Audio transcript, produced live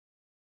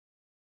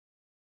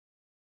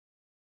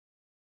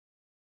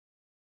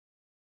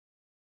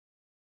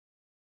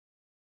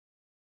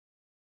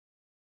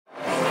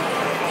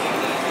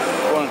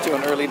to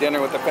an early dinner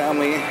with the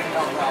family.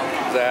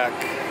 Zach,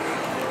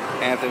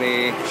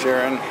 Anthony,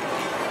 Sharon,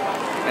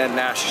 and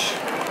Nash.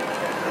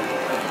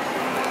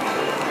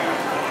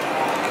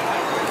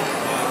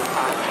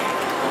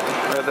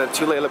 We're at the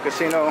Tulelo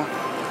Casino.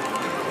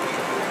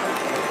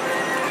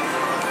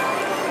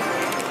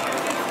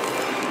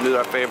 This is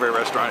our favorite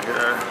restaurant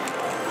here.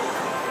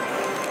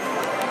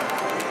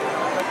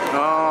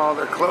 Oh,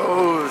 they're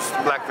closed.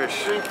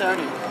 Blackfish.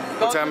 3:30.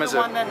 What time is it?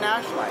 The one that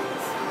Nash likes.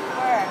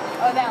 Where?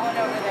 Oh, that one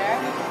over there.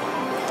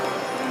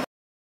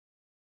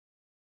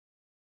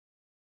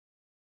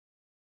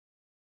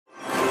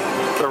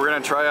 So we're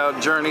gonna try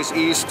out Journeys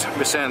East,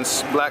 but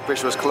since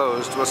Blackfish was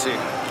closed, we'll see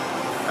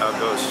how it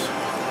goes.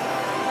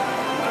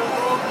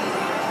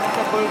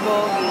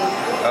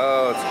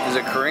 Oh, is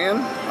it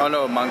Korean? Oh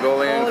no,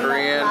 Mongolian,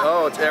 Korean.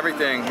 Oh, it's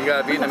everything. You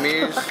got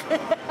Vietnamese,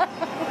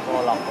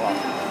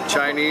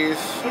 Chinese.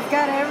 It's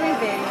got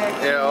everything.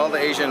 Yeah, all the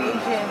Asian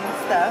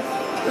stuff.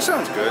 This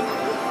sounds good.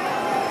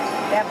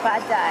 Yeah,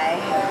 pad thai.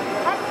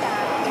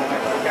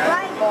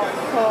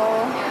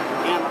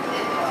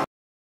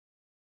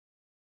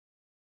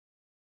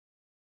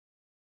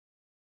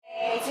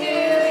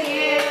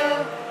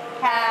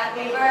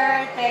 Happy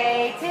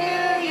birthday to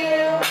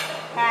you.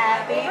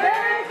 Happy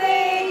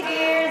birthday,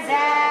 dear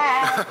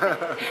Zach.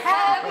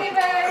 Happy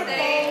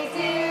birthday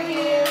to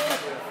you.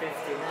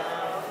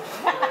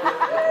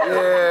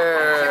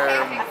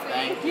 Yeah.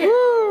 Thank you.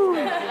 Woo.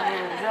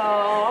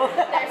 No.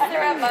 There's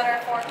syrup, butter,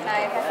 fork,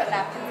 knife. I put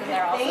napkins in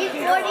there also. He's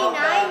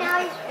 49, now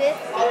he's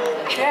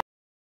 50.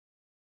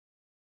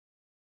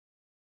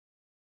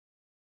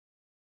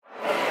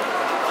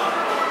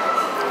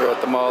 We're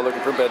at the mall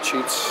looking for bed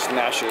sheets,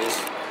 Nash's.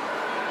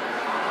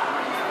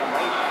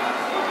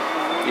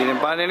 You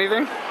didn't buy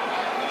anything?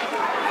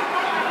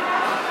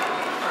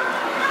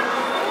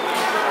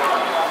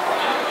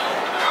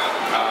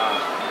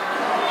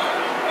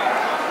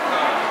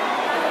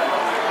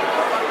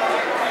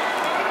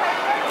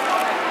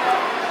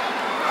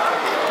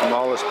 The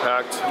mall is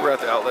packed. We're at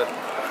the outlet.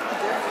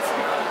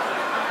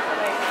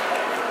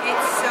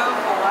 It's so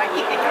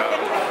Hawaii.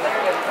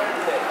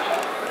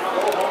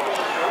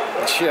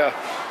 Yeah.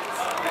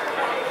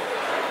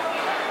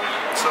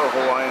 So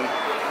Hawaiian.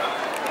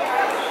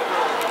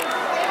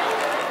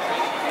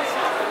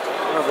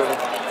 Oh,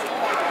 baby.